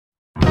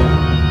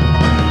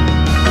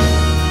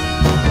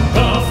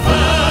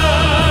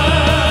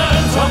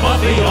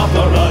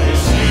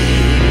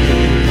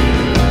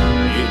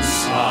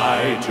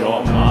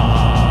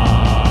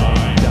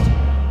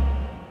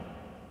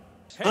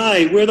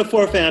Hi, we're the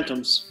Four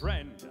Phantoms.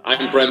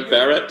 I'm Brent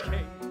Barrett.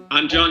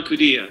 I'm John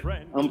Cudia.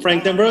 I'm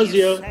Franc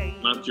D'Ambrosio.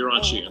 I'm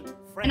Ciarán Sheehan.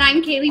 And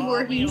I'm Kaley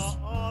Voorhees.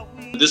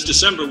 This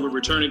December, we're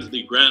returning to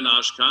the Grand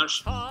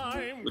Oshkosh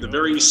with a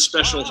very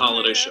special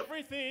holiday show.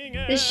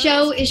 The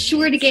show is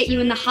sure to get you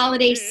in the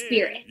holiday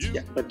spirit.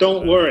 Yeah, but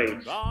don't worry.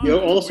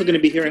 You're also going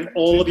to be hearing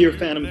all of your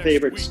Phantom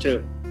favorites,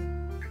 too.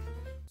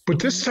 But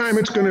this time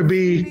it's going to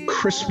be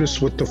Christmas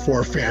with the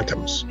Four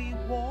Phantoms.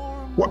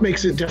 What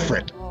makes it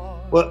different?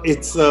 Well,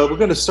 it's we're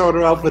going to start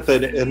it off with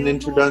an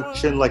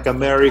introduction, like a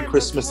Merry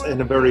Christmas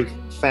in a very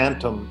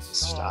Phantom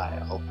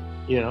style,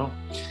 you know?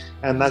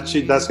 And that's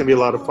going to be a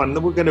lot of fun.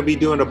 Then we're going to be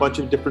doing a bunch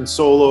of different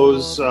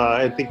solos.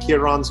 I think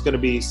Ciarán's going to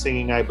be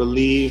singing, I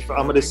believe.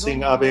 I'm going to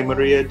sing Ave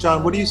Maria.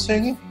 John, what are you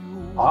singing?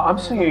 I'm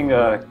singing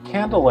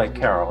Candlelight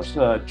Carol. It's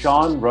a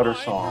John Rutter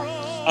song.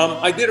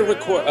 I did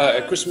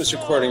a Christmas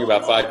recording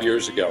about 5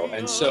 years ago,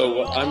 and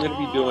so I'm going to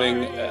be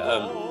doing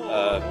a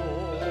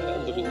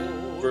little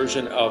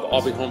version of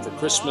I'll Be Home for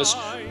Christmas,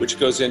 which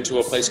goes into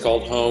a place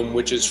called Home,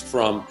 which is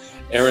from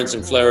Ahrens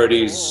and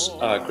Flaherty's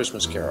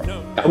Christmas Carol.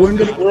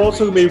 We're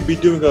also going to be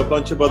doing a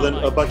bunch of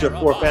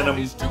Four Phantom,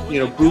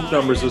 group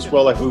numbers as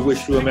well. Like We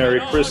Wish You a Merry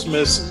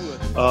Christmas,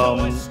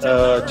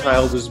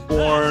 Child Is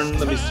Born.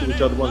 Let me see which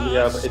other ones we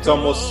have. It's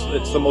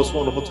the most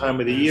wonderful time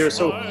of the year.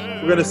 So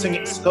we're going to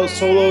sing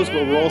solos,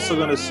 but we're also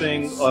going to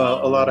sing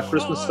a lot of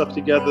Christmas stuff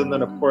together. And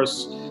then, of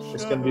course,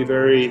 it's going to be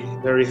very,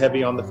 very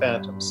heavy on the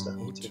Phantom stuff.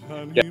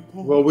 Yeah.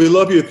 Well, we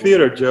love your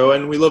theater, Joe,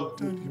 and we love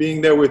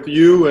being there with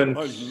you. And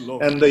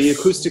the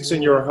acoustics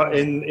in your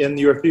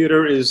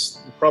theater is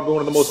probably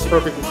one of the most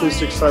perfect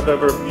acoustics I've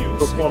ever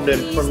performed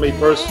in, for me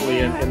personally,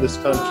 in this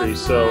country.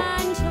 So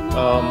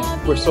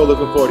we're so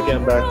looking forward to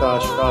getting back to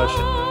Oshkosh.